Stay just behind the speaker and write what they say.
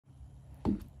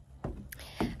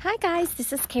Hi guys,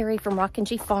 this is Carrie from Rockin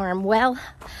G Farm. Well,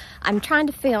 I'm trying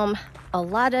to film a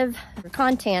lot of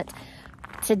content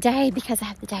today because I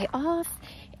have the day off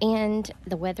and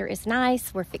the weather is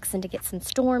nice. We're fixing to get some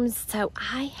storms, so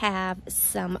I have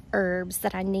some herbs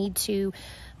that I need to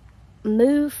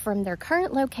move from their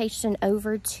current location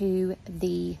over to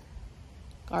the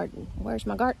garden. Where's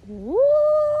my garden? Whoop,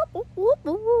 whoop, whoop,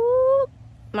 whoop.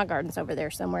 My garden's over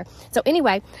there somewhere. So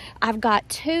anyway, I've got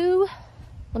two,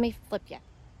 let me flip you.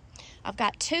 I've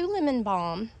got two lemon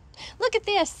balm. Look at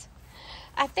this.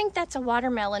 I think that's a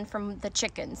watermelon from the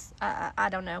chickens. I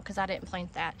don't know because I didn't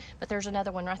plant that. But there's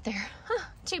another one right there.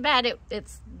 Too bad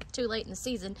it's too late in the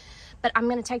season. But I'm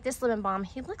going to take this lemon balm.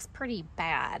 He looks pretty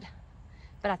bad.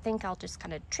 But I think I'll just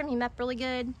kind of trim him up really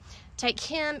good. Take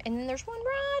him, and then there's one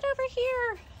right over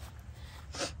here.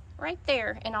 Right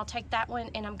there. And I'll take that one,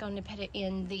 and I'm going to put it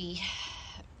in the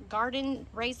garden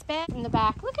raised bed in the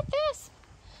back. Look at this.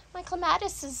 My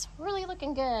clematis is really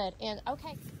looking good. And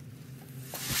okay.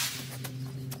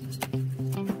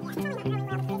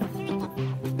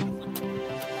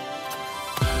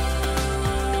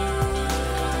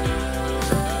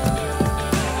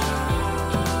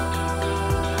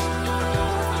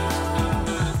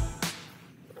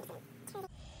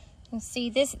 And see,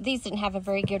 these didn't have a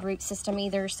very good root system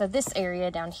either. So this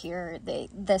area down here,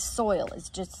 the soil is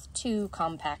just too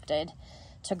compacted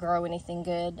to grow anything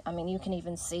good. I mean, you can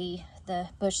even see the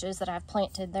bushes that I've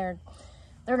planted. They're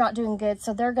not doing good,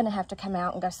 so they're gonna have to come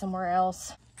out and go somewhere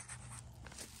else.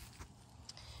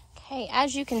 Okay,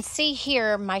 as you can see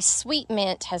here, my sweet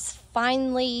mint has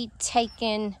finally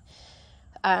taken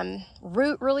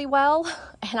root really well,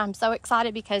 and I'm so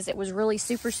excited because it was really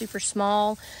super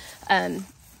small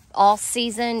all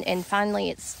season, and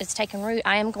finally it's taken root.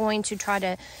 I am going to try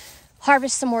to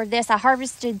harvest some more of this. I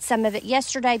harvested some of it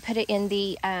yesterday, put it in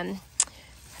the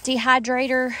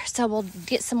dehydrator, so we'll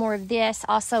get some more of this.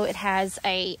 Also, it has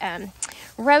a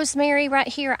rosemary right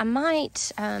here. I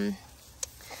might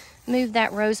move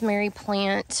that rosemary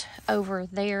plant over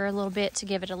there a little bit to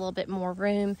give it a little bit more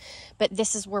room, but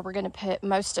this is where we're going to put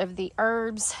most of the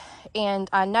herbs. And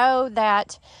I know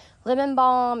that lemon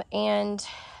balm and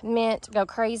mint go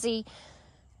crazy,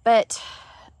 but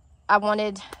I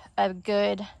wanted a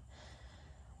good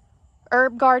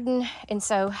herb garden, and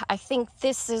so I think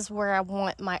this is where I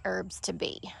want my herbs to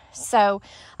be. So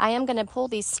I am going to pull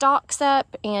these stalks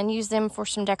up and use them for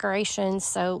some decorations,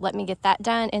 so let me get that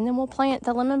done, and then we'll plant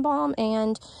the lemon balm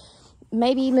and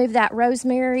maybe move that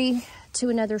rosemary to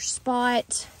another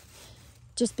spot,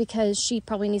 just because she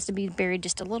probably needs to be buried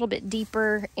just a little bit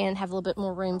deeper and have a little bit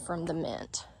more room from the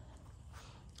mint.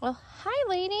 Well, hi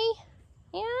lady.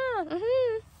 Yeah,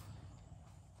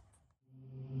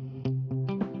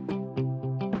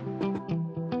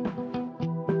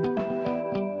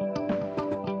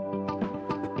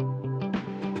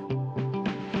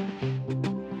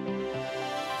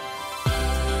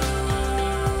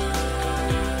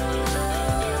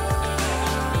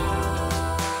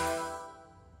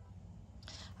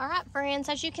 All right, friends,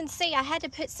 as you can see, I had to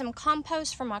put some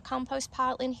compost from my compost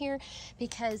pile in here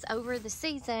because over the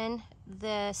season,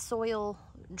 the soil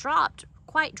dropped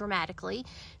quite dramatically.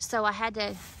 So I had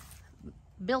to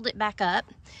build it back up.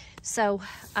 So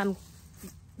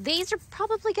these are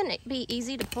probably going to be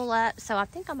easy to pull up. So I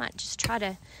think I might just try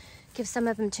to give some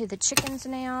of them to the chickens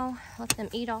now. Let them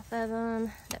eat off of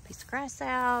them. That piece of grass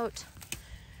out.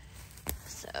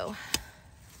 So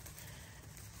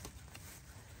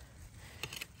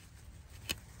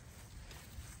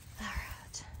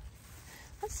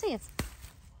let's see if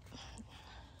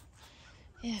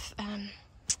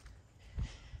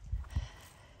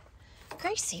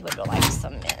Gracie would like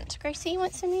some mint. Gracie, you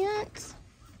want some mint?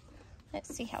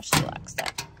 Let's see how she likes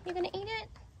that. You gonna eat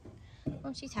it?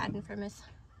 Oh, she's hiding from us.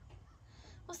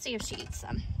 We'll see if she eats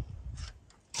some.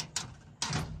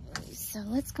 So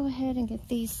let's go ahead and get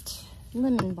these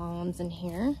lemon balms in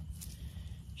here.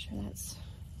 I'm sure that's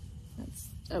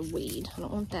a weed. I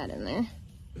don't want that in there.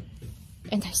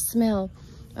 And they smell,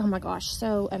 oh my gosh,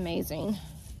 so amazing.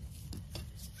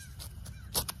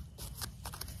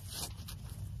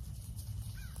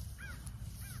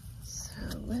 So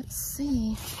let's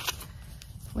see if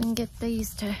we can get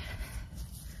these to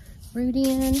root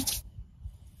in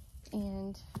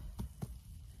and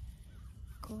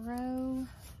grow,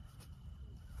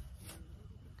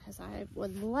 because I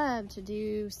would love to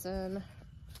do some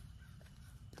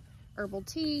herbal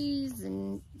teas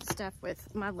and stuff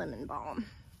with my lemon balm.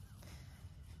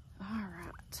 All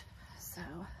right, so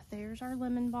there's our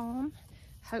lemon balm.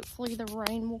 Hopefully the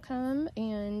rain will come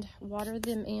and water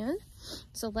them in.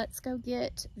 So let's go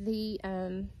get the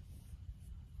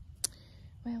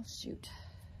Well, shoot.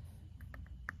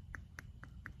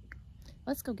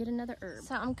 Let's go get another herb.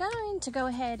 So I'm going to go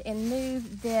ahead and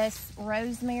move this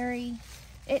rosemary.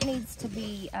 It needs to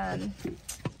be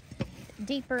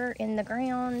deeper in the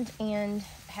ground and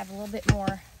have a little bit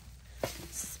more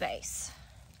space.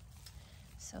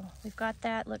 So we've got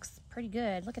that. Looks pretty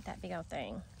good. Look at that big old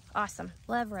thing. Awesome.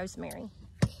 Love rosemary.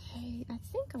 Okay, I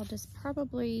think I'll just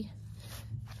probably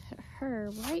put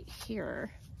her right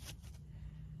here.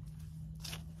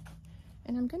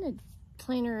 And I'm gonna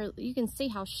plant her, you can see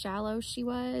how shallow she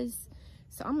was.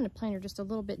 So I'm gonna plant her just a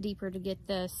little bit deeper to get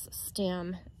this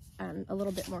stem a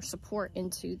little bit more support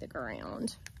into the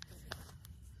ground.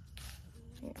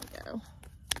 There we go.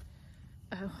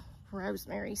 Oh,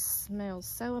 rosemary smells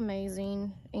so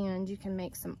amazing. And you can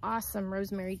make some awesome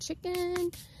rosemary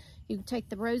chicken. You take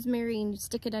the rosemary and you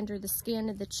stick it under the skin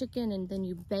of the chicken and then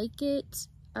you bake it.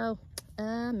 Oh,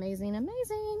 amazing,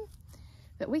 amazing.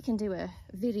 But we can do a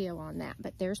video on that.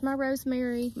 But there's my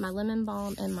rosemary, my lemon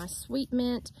balm, and my sweet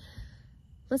mint.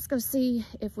 Let's go see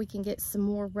if we can get some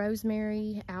more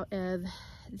rosemary out of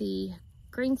the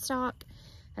green stalk.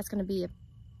 That's going to be a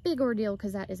big ordeal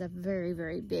because that is a very,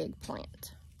 very big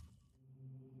plant.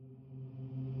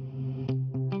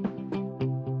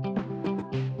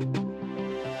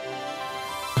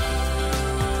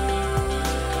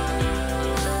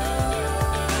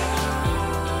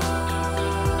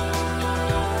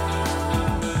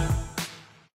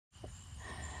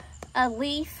 A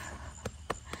leaf,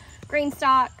 green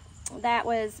stalk, that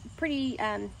was pretty,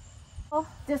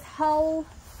 this whole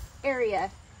area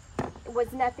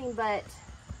was nothing but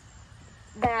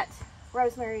that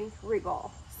rosemary root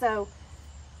ball. So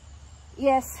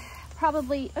yes,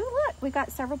 probably, oh look, we've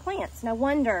got several plants. No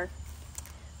wonder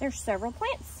there's several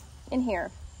plants in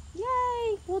here.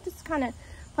 Yay, we'll just kind of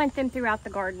plant them throughout the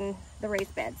garden, the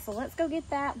raised bed. So let's go get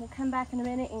that. We'll come back in a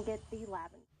minute and get the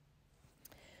lavender.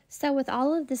 So with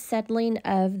all of the settling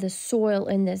of the soil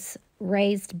in this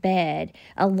raised bed,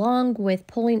 along with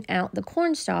pulling out the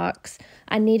corn stalks,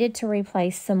 I needed to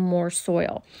replace some more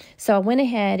soil. So I went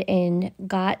ahead and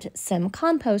got some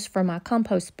compost from my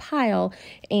compost pile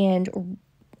and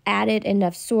added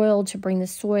enough soil to bring the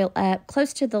soil up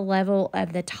close to the level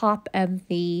of the top of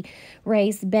the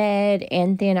raised bed.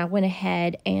 And then I went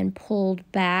ahead and pulled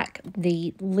back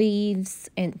the leaves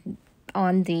and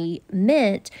on the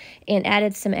mint and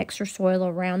added some extra soil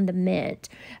around the mint.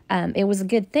 It was a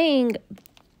good thing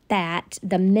that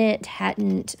the mint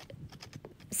hadn't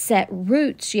set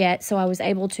roots yet, so I was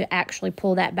able to actually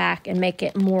pull that back and make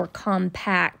it more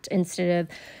compact instead of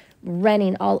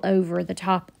running all over the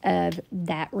top of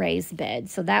that raised bed.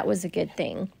 So that was a good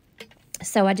thing.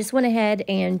 So I just went ahead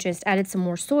and just added some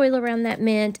more soil around that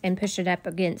mint and pushed it up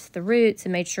against the roots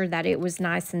and made sure that it was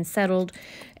nice and settled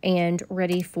and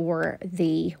ready for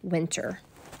the winter.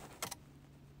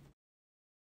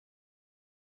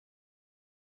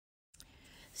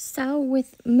 So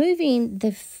with moving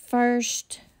the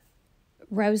first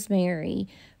rosemary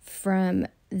from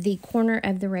the corner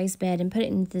of the raised bed and put it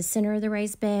in the center of the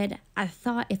raised bed, I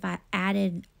thought if I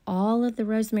added all of the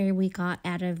rosemary we got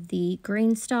out of the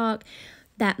green stalk,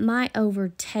 that might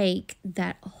overtake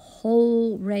that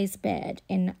whole raised bed.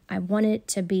 And I want it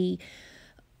to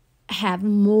have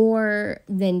more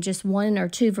than just one or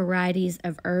two varieties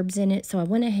of herbs in it. So I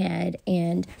went ahead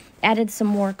and added some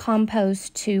more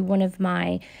compost to one of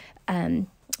my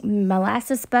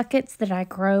molasses buckets that I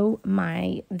grow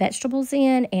my vegetables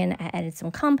in, and I added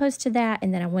some compost to that.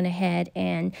 And then I went ahead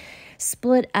and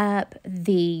split up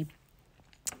the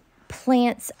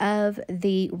plants of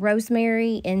the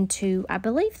rosemary into, I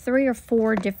believe, 3 or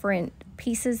 4 different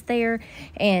pieces there,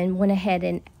 and went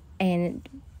ahead and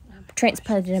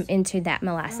transplanted them into that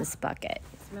molasses bucket.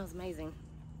 It smells amazing.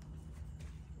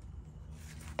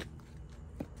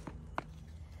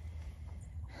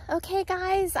 Okay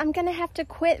guys, I'm gonna have to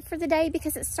quit for the day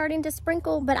because it's starting to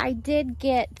sprinkle, but I did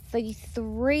get the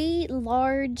 3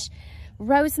 large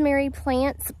rosemary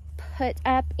plants put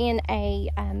up in a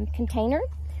container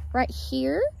right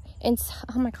here. And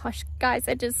oh my gosh, guys,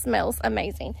 it just smells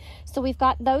amazing. So we've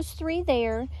got those 3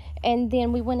 there, and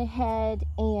then we went ahead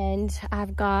and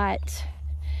I've got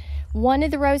one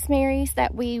of the rosemaries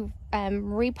that we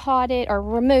repotted or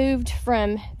removed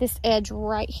from this edge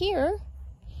right here,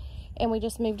 and we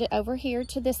just moved it over here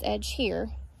to this edge here.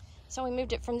 So we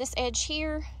moved it from this edge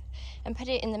here and put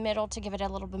it in the middle to give it a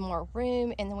little bit more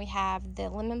room. And then we have the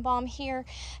lemon balm here.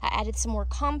 I added some more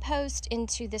compost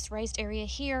into this raised area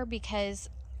here because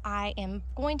I am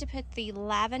going to put the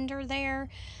lavender there.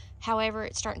 However,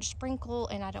 it's starting to sprinkle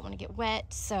and I don't want to get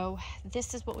wet. So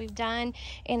this is what we've done.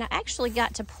 And I actually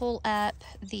got to pull up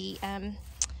the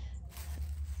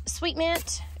sweet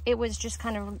mint, it was just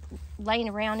kind of laying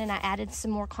around, and I added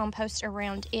some more compost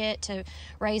around it to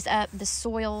raise up the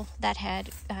soil that had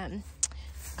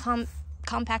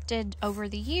compacted over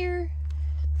the year.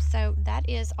 So that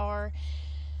is our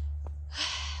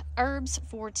herbs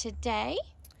for today.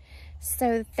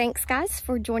 So thanks guys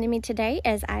for joining me today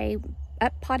as I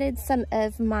up-potted some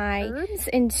of my herbs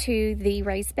into the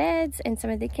raised beds and some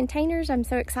of the containers. I'm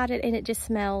so excited, and it just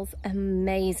smells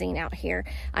amazing out here.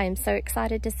 I am so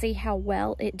excited to see how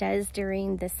well it does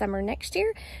during the summer next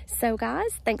year. So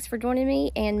guys, thanks for joining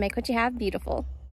me, and make what you have beautiful.